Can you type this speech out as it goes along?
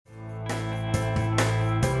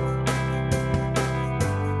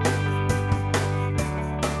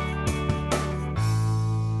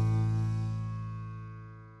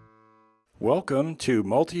Welcome to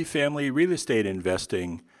Multifamily Real Estate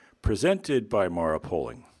Investing, presented by Mara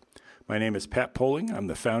Poling. My name is Pat Poling. I'm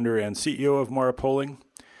the founder and CEO of Mara Poling.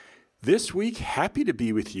 This week, happy to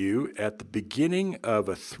be with you at the beginning of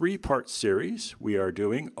a three-part series we are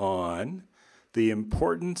doing on the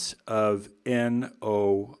importance of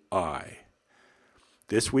NOI.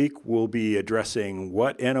 This week, we'll be addressing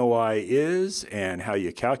what NOI is and how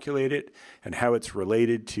you calculate it and how it's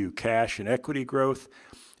related to cash and equity growth.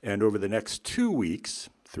 And over the next 2 weeks,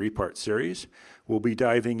 three-part series, we'll be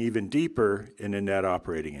diving even deeper into net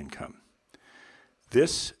operating income.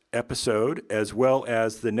 This episode, as well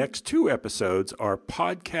as the next 2 episodes, are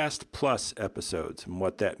Podcast Plus episodes. And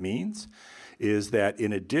what that means is that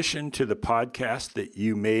in addition to the podcast that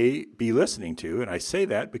you may be listening to, and I say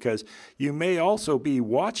that because you may also be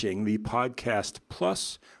watching the Podcast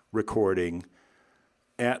Plus recording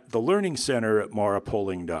at the Learning Center at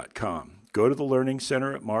marapoling.com. Go to the Learning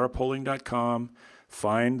Center at marapoling.com,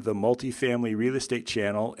 find the Multifamily Real Estate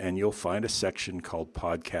channel, and you'll find a section called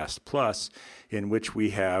Podcast Plus in which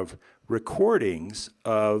we have recordings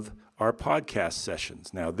of our podcast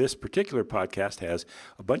sessions. Now, this particular podcast has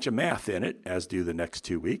a bunch of math in it, as do the next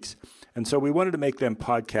 2 weeks. And so we wanted to make them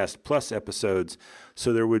Podcast Plus episodes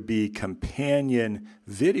so there would be companion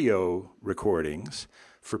video recordings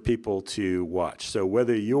for people to watch. So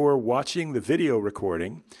whether you're watching the video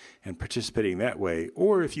recording and participating that way,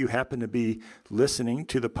 or if you happen to be listening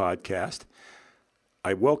to the podcast,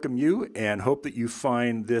 I welcome you and hope that you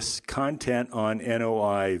find this content on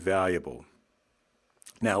NOI valuable.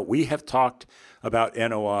 Now, we have talked about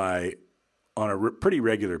NOI on a pretty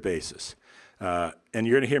regular basis. And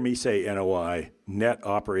you're going to hear me say NOI, net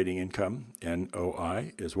operating income.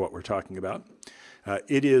 NOI is what we're talking about.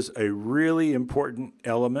 It is a really important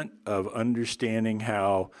element of understanding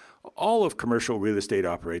how all of commercial real estate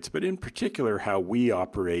operates, but in particular how we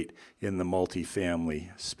operate in the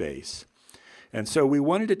multifamily space. And so we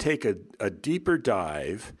wanted to take a deeper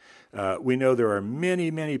dive. We know there are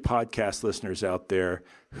many, many podcast listeners out there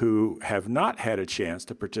who have not had a chance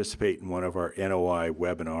to participate in one of our NOI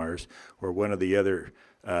webinars or one of the other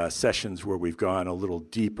sessions where we've gone a little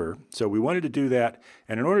deeper. So we wanted to do that.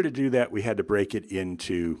 And in order to do that, we had to break it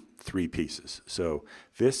into 3 pieces. So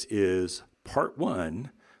this is part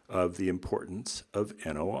 1 of the importance of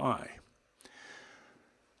NOI.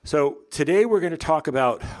 So today we're going to talk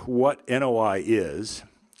about what NOI is,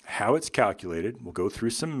 how it's calculated. We'll go through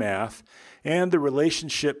some math and the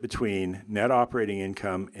relationship between net operating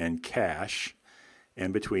income and cash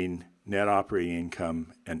and between net operating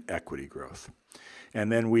income and equity growth.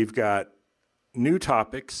 And then we've got new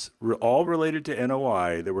topics all related to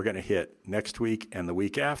NOI that we're going to hit next week and the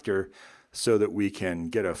week after so that we can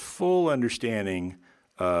get a full understanding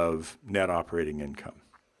of net operating income.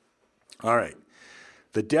 All right.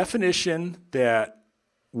 The definition that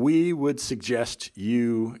we would suggest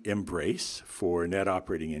you embrace for net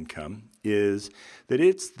operating income is that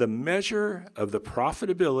it's the measure of the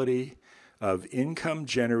profitability of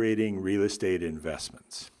income-generating real estate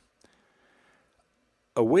investments.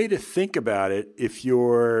 A way to think about it, if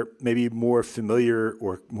you're maybe more familiar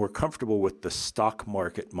or more comfortable with the stock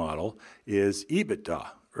market model, is EBITDA,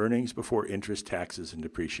 earnings before interest, taxes, and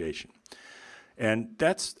depreciation. And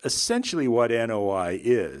that's essentially what NOI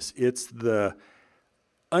is. It's the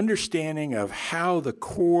understanding of how the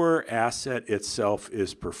core asset itself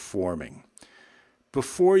is performing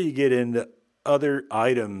before you get into other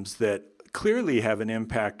items that clearly have an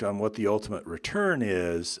impact on what the ultimate return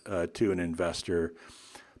is to an investor,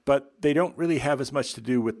 but they don't really have as much to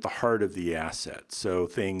do with the heart of the asset. So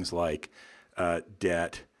things like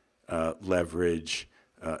debt, leverage,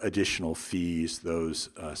 additional fees, those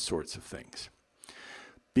sorts of things.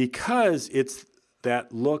 Because it's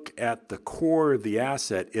that look at the core of the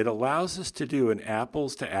asset, it allows us to do an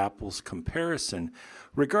apples-to-apples comparison,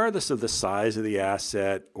 regardless of the size of the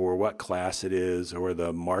asset or what class it is or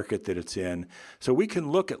the market that it's in. So we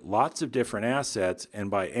can look at lots of different assets,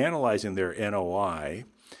 and by analyzing their NOI,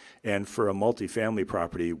 and for a multifamily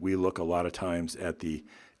property, we look a lot of times at the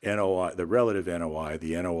NOI, the relative NOI,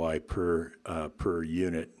 the NOI per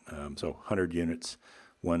unit, so 100 units,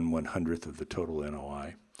 1/100th of the total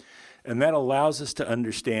NOI. And that allows us to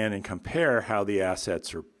understand and compare how the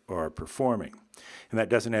assets are performing. And that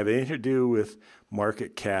doesn't have anything to do with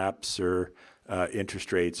market caps or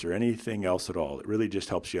interest rates or anything else at all. It really just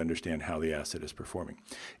helps you understand how the asset is performing.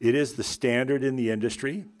 It is the standard in the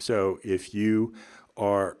industry. So if you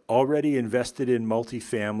are already invested in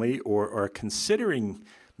multifamily or are considering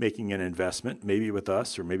making an investment, maybe with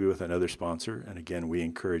us or maybe with another sponsor, and again, we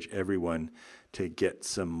encourage everyone to get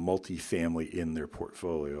some multifamily in their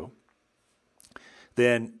portfolio,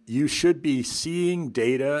 then you should be seeing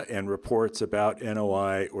data and reports about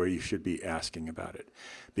NOI, or you should be asking about it,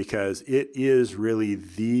 because it is really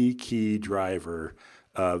the key driver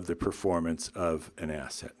of the performance of an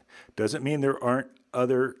asset. Doesn't mean there aren't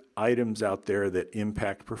other items out there that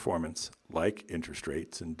impact performance, like interest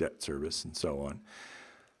rates and debt service and so on.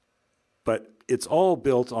 But it's all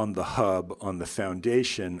built on the hub, on the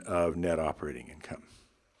foundation of net operating income.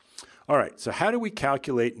 All right, so how do we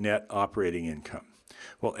calculate net operating income?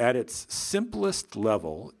 Well, at its simplest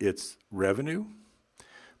level, it's revenue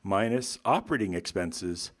minus operating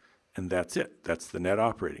expenses, and that's it. That's the net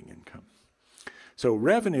operating income. So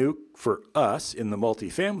revenue for us in the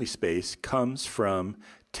multifamily space comes from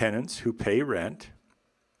tenants who pay rent.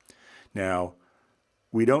 Now,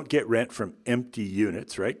 we don't get rent from empty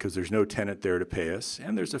units, right? Because there's no tenant there to pay us.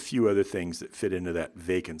 And there's a few other things that fit into that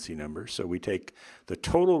vacancy number. So we take the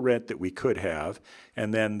total rent that we could have,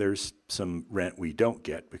 and then there's some rent we don't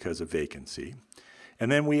get because of vacancy.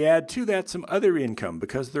 And then we add to that some other income,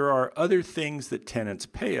 because there are other things that tenants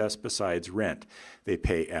pay us besides rent. They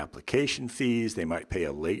pay application fees. They might pay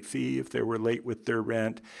a late fee if they were late with their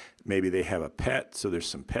rent. Maybe they have a pet, so there's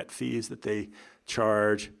some pet fees that they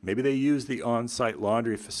charge. Maybe they use the on-site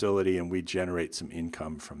laundry facility, and we generate some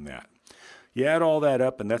income from that. You add all that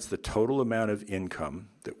up, and that's the total amount of income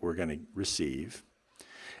that we're going to receive.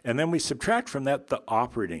 And then we subtract from that the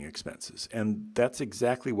operating expenses. And that's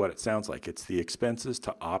exactly what it sounds like. It's the expenses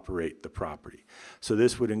to operate the property. So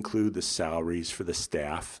this would include the salaries for the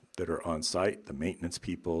staff that are on site, the maintenance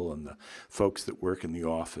people and the folks that work in the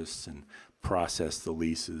office and process the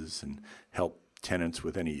leases and help tenants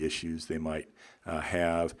with any issues they might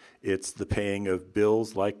have. It's the paying of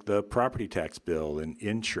bills like the property tax bill and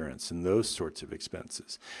insurance and those sorts of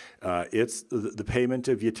expenses. It's the payment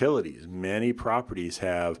of utilities. Many properties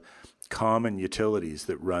have common utilities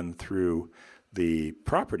that run through the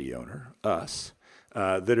property owner, us,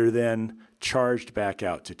 that are then charged back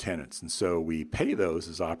out to tenants. And so we pay those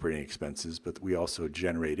as operating expenses, but we also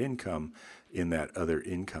generate income in that other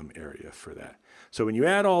income area for that. So when you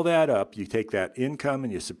add all that up, you take that income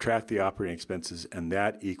and you subtract the operating expenses, and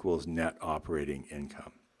that equals net operating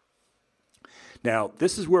income. Now,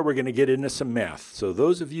 this is where we're going to get into some math. So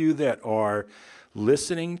those of you that are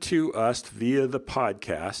listening to us via the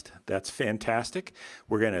podcast, that's fantastic.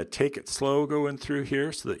 We're going to take it slow going through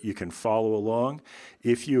here so that you can follow along.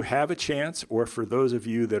 If you have a chance, or for those of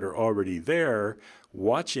you that are already there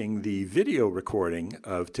watching the video recording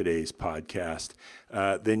of today's podcast,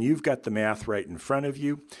 then you've got the math right in front of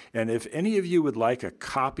you. And if any of you would like a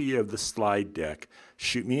copy of the slide deck,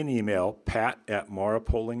 shoot me an email,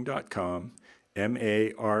 pat@marapoling.com.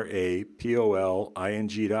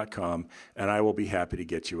 marapoling.com, and I will be happy to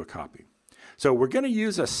get you a copy. So we're going to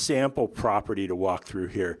use a sample property to walk through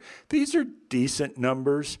here. These are decent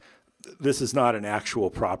numbers. This is not an actual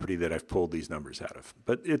property that I've pulled these numbers out of,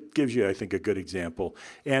 but it gives you, I think, a good example,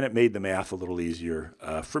 and it made the math a little easier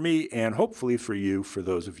for me and hopefully for you, for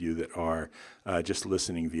those of you that are just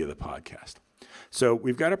listening via the podcast. So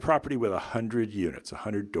we've got a property with 100 units,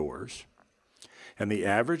 100 doors. And the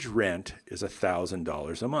average rent is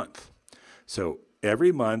 $1,000 a month. So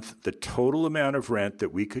every month, the total amount of rent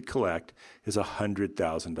that we could collect is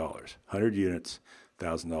 $100,000. 100 units,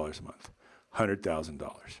 $1,000 a month,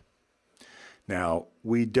 $100,000. Now,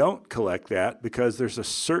 we don't collect that because there's a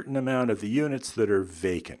certain amount of the units that are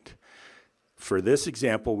vacant. For this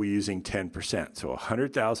example, we're using 10%. So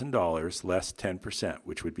 $100,000 less 10%,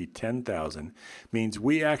 which would be $10,000, means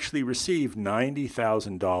we actually receive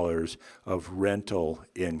 $90,000 of rental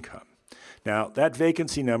income. Now, that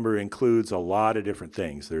vacancy number includes a lot of different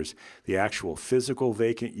things. There's the actual physical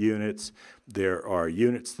vacant units. There are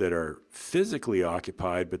units that are physically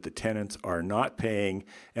occupied, but the tenants are not paying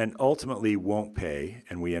and ultimately won't pay,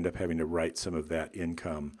 and we end up having to write some of that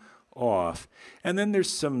income off. And then there's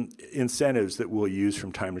some incentives that we'll use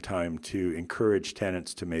from time to time to encourage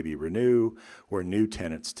tenants to maybe renew, or new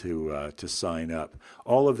tenants to sign up.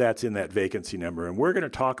 All of that's in that vacancy number, and we're going to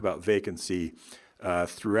talk about vacancy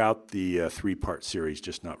throughout the three-part series,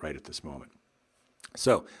 just not right at this moment.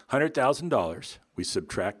 So $100,000, we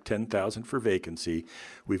subtract $10,000 for vacancy,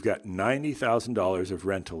 we've got $90,000 of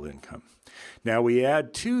rental income. Now we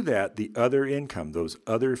add to that the other income, those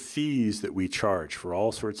other fees that we charge for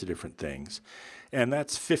all sorts of different things, and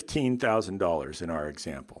that's $15,000 in our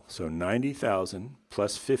example. So $90,000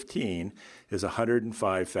 plus 15 is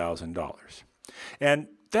 $105,000. And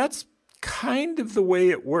that's kind of the way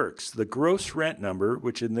it works. The gross rent number,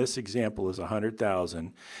 which in this example is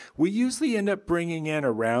 $100,000, we usually end up bringing in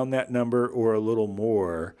around that number or a little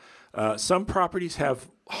more. Some properties have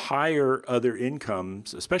higher other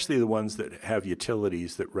incomes, especially the ones that have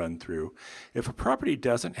utilities that run through. If a property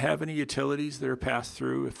doesn't have any utilities that are passed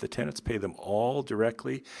through, if the tenants pay them all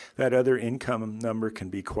directly, that other income number can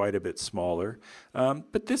be quite a bit smaller.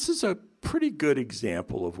 But this is a pretty good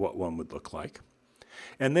example of what one would look like.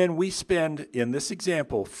 And then we spend, in this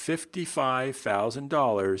example,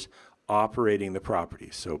 $55,000 operating the property,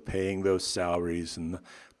 so paying those salaries and the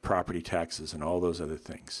property taxes and all those other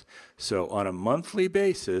things. So on a monthly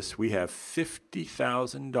basis, we have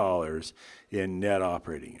 $50,000 in net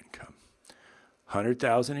operating income.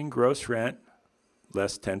 $100,000 in gross rent,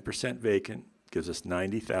 less 10% vacant, gives us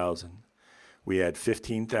 $90,000. We had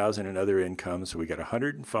 $15,000 in other income, so we got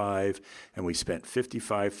 $105,000, and we spent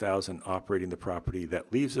 $55,000 operating the property.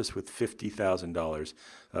 That leaves us with $50,000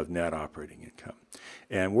 of net operating income.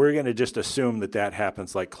 And we're going to just assume that that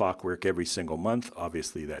happens like clockwork every single month.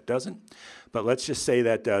 Obviously, that doesn't. But let's just say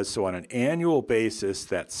that does. So on an annual basis,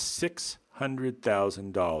 that's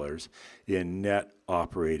 $600,000 in net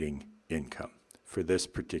operating income for this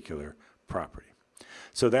particular property.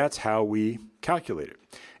 So that's how we calculate it.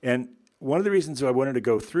 And one of the reasons I wanted to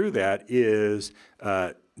go through that is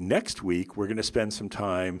next week we're going to spend some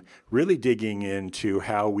time really digging into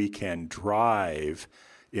how we can drive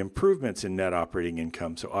improvements in net operating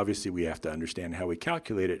income. So obviously we have to understand how we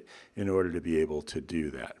calculate it in order to be able to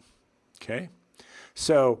do that. Okay?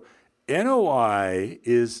 So NOI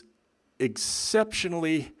is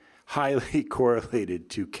exceptionally highly correlated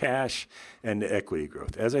to cash and to equity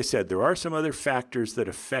growth. As I said, there are some other factors that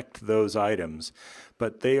affect those items,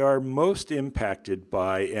 but they are most impacted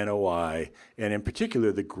by NOI, and in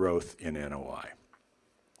particular, the growth in NOI.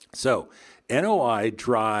 So NOI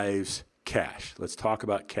drives cash. Let's talk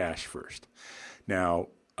about cash first. Now,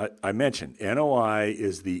 I mentioned NOI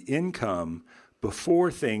is the income before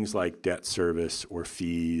things like debt service or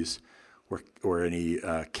fees or any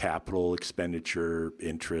capital expenditure,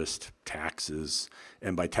 interest, taxes.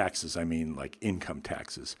 And by taxes, I mean like income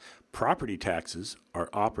taxes. Property taxes are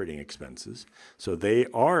operating expenses, so they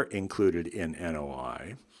are included in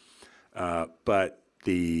NOI. But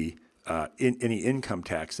the any income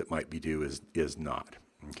tax that might be due is not,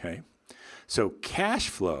 okay? So cash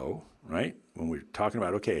flow, right, when we're talking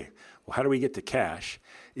about, okay, well, how do we get to cash,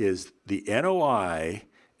 is the NOI,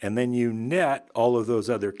 and then you net all of those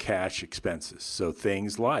other cash expenses. So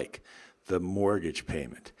things like the mortgage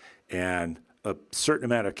payment and a certain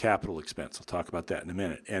amount of capital expense. I'll talk about that in a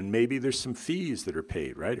minute. And maybe there's some fees that are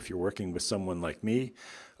paid, right? If you're working with someone like me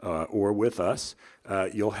or with us,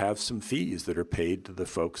 you'll have some fees that are paid to the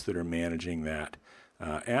folks that are managing that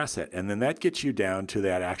asset. And then that gets you down to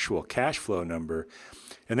that actual cash flow number.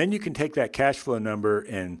 And then you can take that cash flow number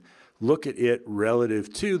and look at it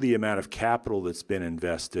relative to the amount of capital that's been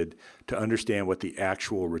invested to understand what the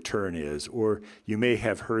actual return is. Or you may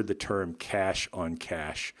have heard the term cash on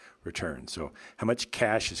cash return. So how much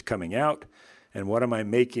cash is coming out and what am I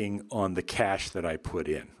making on the cash that I put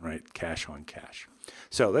in, right? Cash on cash.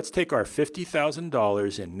 So let's take our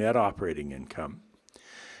 $50,000 in net operating income.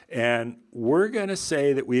 And we're going to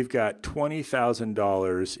say that we've got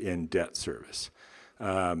 $20,000 in debt service.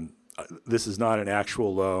 This is not an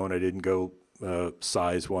actual loan. I didn't go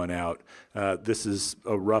size one out. This is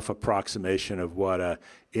a rough approximation of what a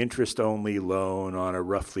interest-only loan on a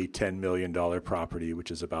roughly $10 million property, which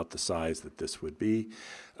is about the size that this would be,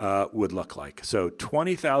 would look like. So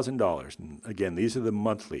 $20,000. And again, these are the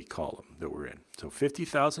monthly column that we're in. So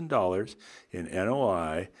 $50,000 in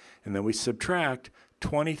NOI, and then we subtract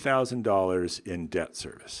 $20,000 in debt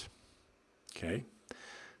service. Okay?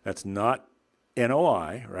 That's not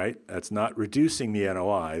NOI, right? That's not reducing the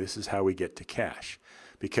NOI. This is how we get to cash.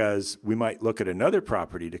 Because we might look at another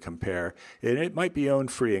property to compare, and it might be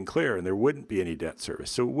owned free and clear, and there wouldn't be any debt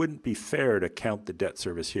service. So it wouldn't be fair to count the debt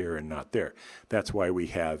service here and not there. That's why we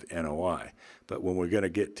have NOI. But when we're going to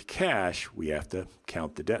get to cash, we have to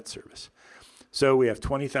count the debt service. So we have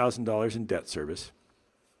 $20,000 in debt service.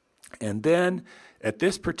 And then at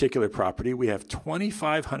this particular property, we have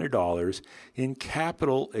 $2,500 in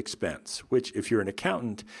capital expense, which if you're an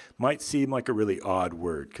accountant might seem like a really odd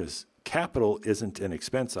word because capital isn't an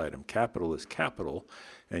expense item. Capital is capital,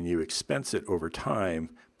 and you expense it over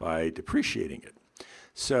time by depreciating it.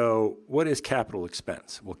 So what is capital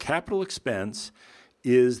expense? Well, capital expense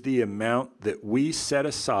is the amount that we set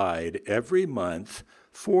aside every month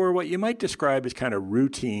for what you might describe as kind of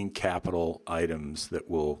routine capital items that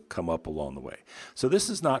will come up along the way. So this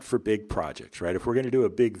is not for big projects, right? If we're going to do a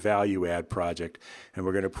big value add project and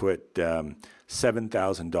we're going to put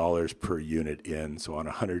 $7,000 per unit in, so on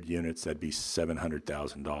 100 units, that'd be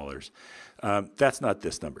 $700,000. That's not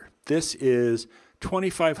this number. This is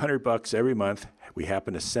 $2,500 every month. We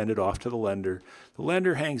happen to send it off to the lender. The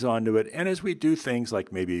lender hangs on to it, and as we do things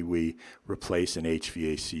like maybe we replace an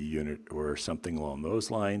HVAC unit or something along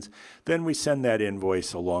those lines, then we send that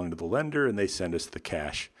invoice along to the lender, and they send us the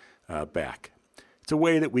cash back. It's a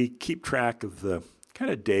way that we keep track of the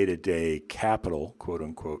kind of day-to-day capital,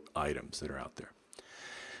 quote-unquote, items that are out there.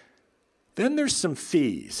 Then there's some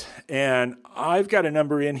fees, and I've got a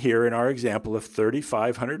number in here in our example of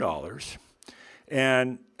 $3,500,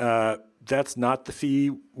 and that's not the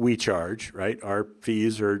fee we charge, right? Our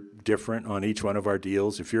fees are different on each one of our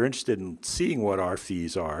deals. If you're interested in seeing what our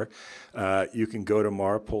fees are, you can go to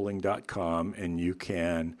marapoling.com and you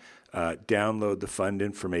can download the fund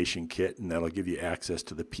information kit, and that'll give you access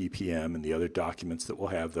to the PPM and the other documents that will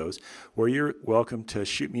have those. Or you're welcome to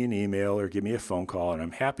shoot me an email or give me a phone call, and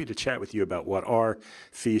I'm happy to chat with you about what our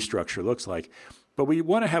fee structure looks like. But we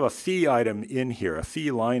want to have a fee item in here, a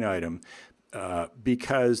fee line item,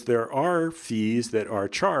 because there are fees that are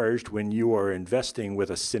charged when you are investing with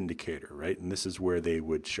a syndicator, right? And this is where they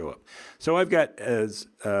would show up. So I've got as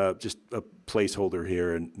just a placeholder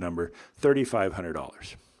here, a number,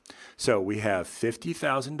 $3,500. So we have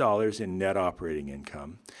 $50,000 in net operating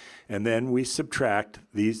income, and then we subtract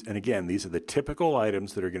these, and again, these are the typical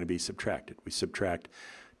items that are going to be subtracted. We subtract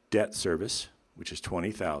debt service, which is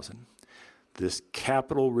 $20,000. This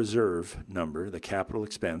capital reserve number, the capital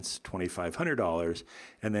expense, $2,500,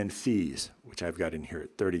 and then fees, which I've got in here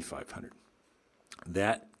at $3,500.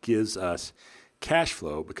 That gives us cash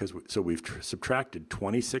flow because we've subtracted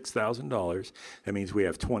 $26,000. That means we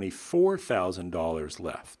have $24,000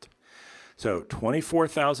 left. So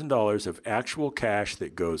 $24,000 of actual cash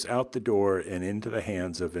that goes out the door and into the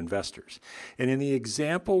hands of investors. And in the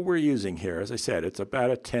example we're using here, as I said, it's about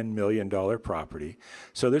a $10 million property.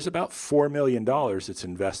 So there's about $4 million that's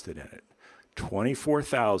invested in it.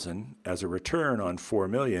 $24,000 as a return on $4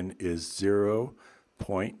 million is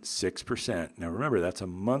 0.6%. Now remember, that's a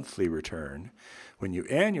monthly return. When you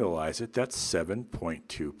annualize it, that's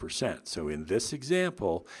 7.2%. So in this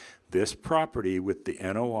example, this property with the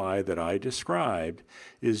NOI that I described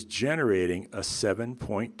is generating a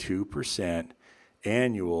 7.2%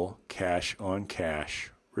 annual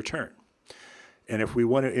cash-on-cash return. And if we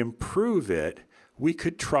want to improve it, we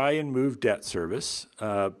could try and move debt service,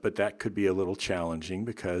 but that could be a little challenging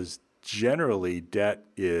because generally debt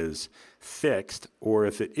is fixed, or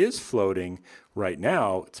if it is floating right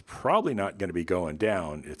now, it's probably not going to be going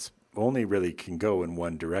down. It's only really can go in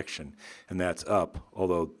one direction, and that's up,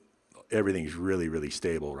 although everything's really, really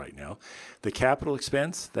stable right now. The capital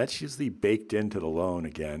expense, that's usually baked into the loan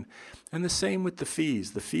again. And the same with the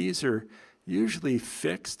fees. The fees are usually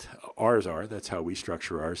fixed. Ours are. That's how we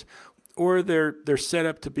structure ours. Or they're set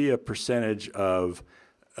up to be a percentage of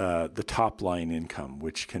the top line income,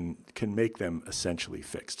 which can make them essentially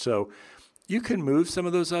fixed. So you can move some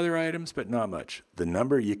of those other items, but not much. The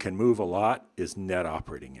number you can move a lot is net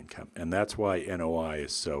operating income. And that's why NOI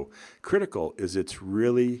is so critical, is it's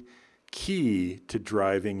really key to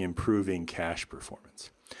driving improving cash performance.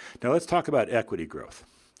 Now let's talk about equity growth.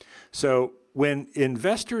 So when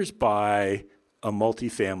investors buy a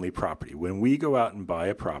multifamily property, when we go out and buy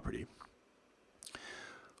a property,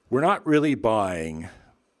 we're not really buying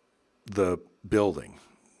the building.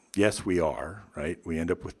 Yes, we are, right? We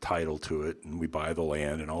end up with title to it, and we buy the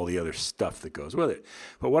land and all the other stuff that goes with it.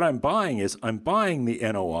 But what I'm buying is I'm buying the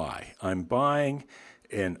NOI. I'm buying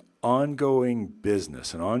an ongoing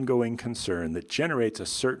business, an ongoing concern that generates a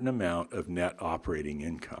certain amount of net operating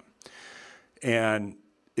income. And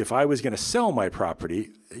if I was going to sell my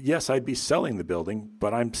property, yes, I'd be selling the building,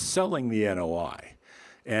 but I'm selling the NOI.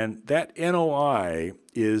 And that NOI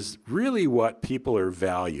is really what people are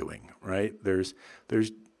valuing, right? There's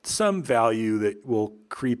some value that will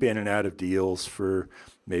creep in and out of deals for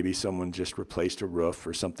maybe someone just replaced a roof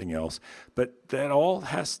or something else. But that all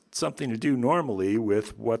has something to do normally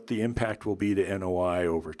with what the impact will be to NOI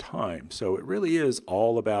over time. So it really is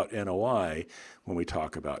all about NOI when we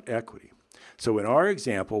talk about equity. So in our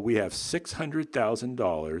example, we have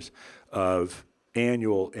 $600,000 of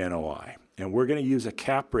annual NOI, and we're going to use a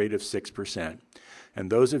cap rate of 6%.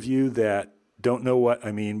 And those of you that don't know what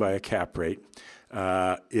I mean by a cap rate,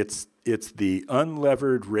 it's the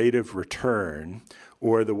unlevered rate of return,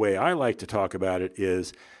 or the way I like to talk about it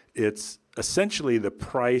is it's essentially the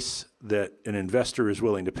price that an investor is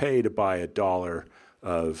willing to pay to buy $1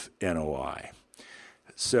 of NOI.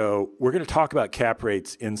 So we're going to talk about cap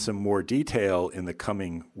rates in some more detail in the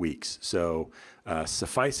coming weeks. So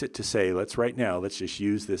suffice it to say, let's just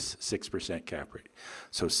use this 6% cap rate.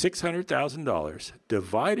 So $600,000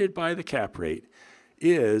 divided by the cap rate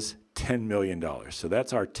is $10 million. So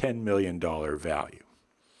that's our $10 million value.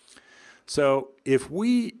 So if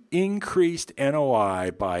we increased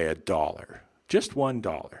NOI by $1, just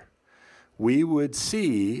 $1, we would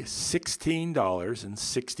see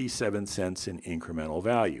 $16.67 in incremental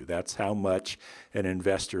value. That's how much an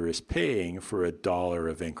investor is paying for $1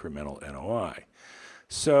 of incremental NOI.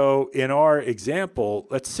 So in our example,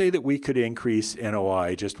 let's say that we could increase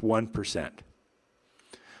NOI just 1%.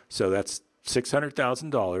 So that's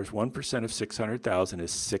 $600,000. 1% of $600,000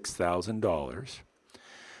 is $6,000.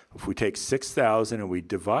 If we take $6,000 and we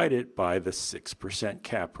divide it by the 6%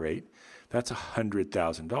 cap rate, that's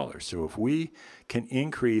 $100,000. So if we can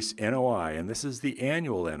increase NOI, and this is the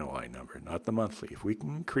annual NOI number, not the monthly. If we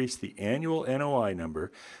can increase the annual NOI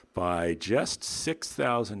number by just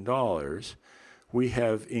 $6,000, we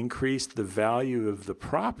have increased the value of the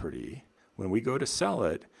property when we go to sell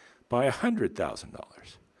it by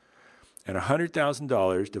 $100,000. And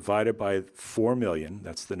 $100,000 divided by 4 million,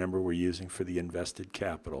 that's the number we're using for the invested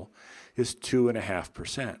capital, is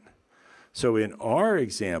 2.5%. So in our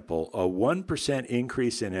example, a 1%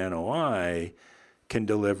 increase in NOI can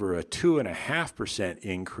deliver a 2.5%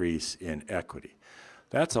 increase in equity.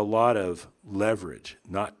 That's a lot of leverage,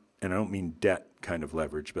 and I don't mean debt kind of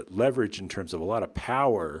leverage, but leverage in terms of a lot of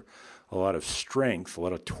power, a lot of strength, a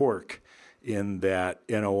lot of torque in that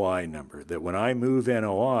NOI number. That when I move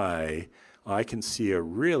NOI, I can see a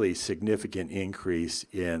really significant increase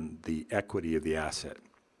in the equity of the asset.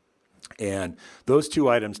 And those two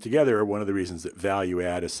items together are one of the reasons that value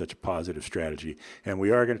add is such a positive strategy. And we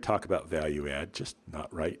are going to talk about value add, just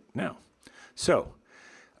not right now. So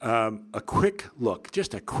a quick look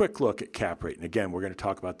at cap rate. And again, we're going to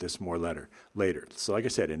talk about this more later. So like I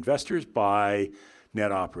said, investors buy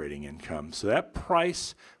net operating income. So that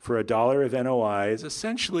price for $1 of NOI is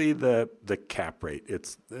essentially the cap rate.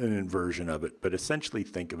 It's an inversion of it, but essentially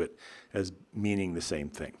think of it as meaning the same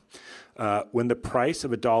thing. When the price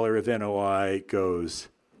of $1 of NOI goes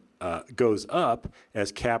up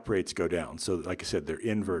as cap rates go down. So like I said, they're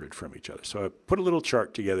inverted from each other. So I put a little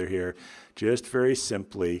chart together here, just very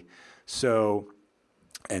simply. So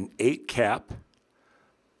an 8 cap,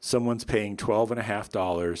 someone's paying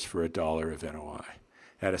 $12.50 for $1 of NOI.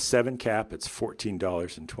 At a 7 cap, it's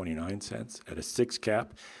 $14.29. At a 6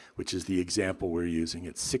 cap, which is the example we're using,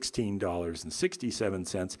 it's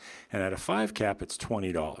 $16.67. And at a 5 cap, it's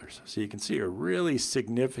 $20. So you can see a really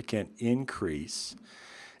significant increase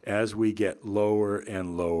as we get lower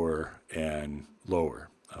and lower and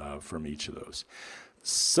lower from each of those.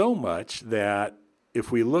 So much that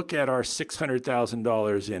if we look at our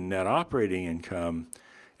 $600,000 in net operating income,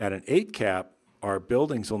 at an 8 cap, our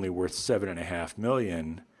building's only worth $7.5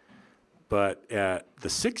 million, but at the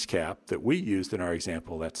 6 cap that we used in our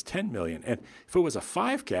example, that's $10 million. And if it was a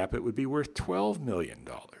 5 cap, it would be worth $12 million.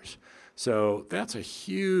 So that's a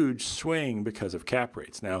huge swing because of cap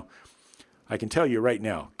rates. Now, I can tell you right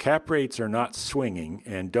now, cap rates are not swinging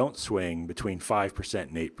and don't swing between 5%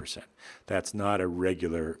 and 8%. That's not a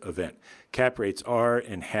regular event. Cap rates are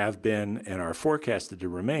and have been and are forecasted to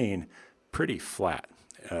remain pretty flat.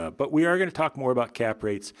 But we are going to talk more about cap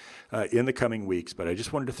rates in the coming weeks, but I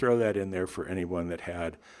just wanted to throw that in there for anyone that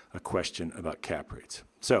had a question about cap rates.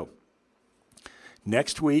 So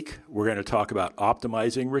next week, we're going to talk about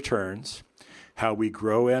optimizing returns, how we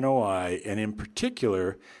grow NOI, and in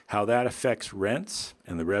particular, how that affects rents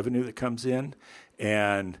and the revenue that comes in,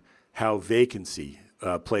 and how vacancy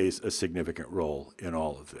plays a significant role in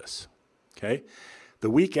all of this. Okay?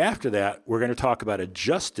 The week after that, we're going to talk about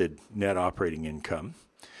adjusted net operating income,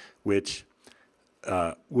 which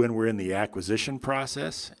when we're in the acquisition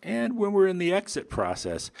process and when we're in the exit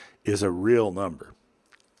process is a real number.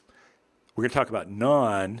 We're going to talk about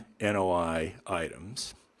non-NOI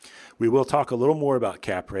items. We will talk a little more about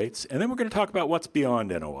cap rates, and then we're going to talk about what's beyond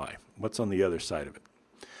NOI, what's on the other side of it.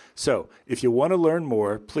 So if you want to learn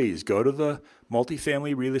more, please go to the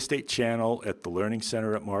Multifamily Real Estate channel at the Learning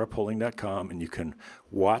Center at marapoling.com, and you can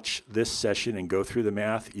watch this session and go through the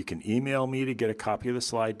math. You can email me to get a copy of the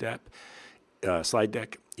slide deck.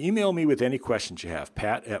 Email me with any questions you have,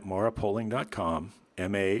 pat@marapoling.com,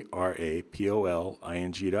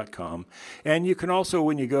 marapoling.com. And you can also,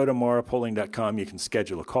 when you go to marapoling.com, you can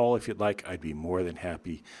schedule a call if you'd like. I'd be more than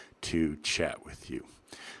happy to chat with you.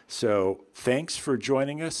 So thanks for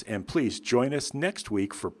joining us, and please join us next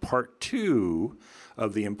week for part 2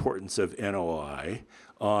 of the importance of NOI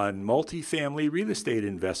on multifamily real estate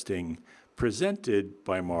investing presented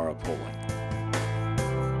by Mara Poling.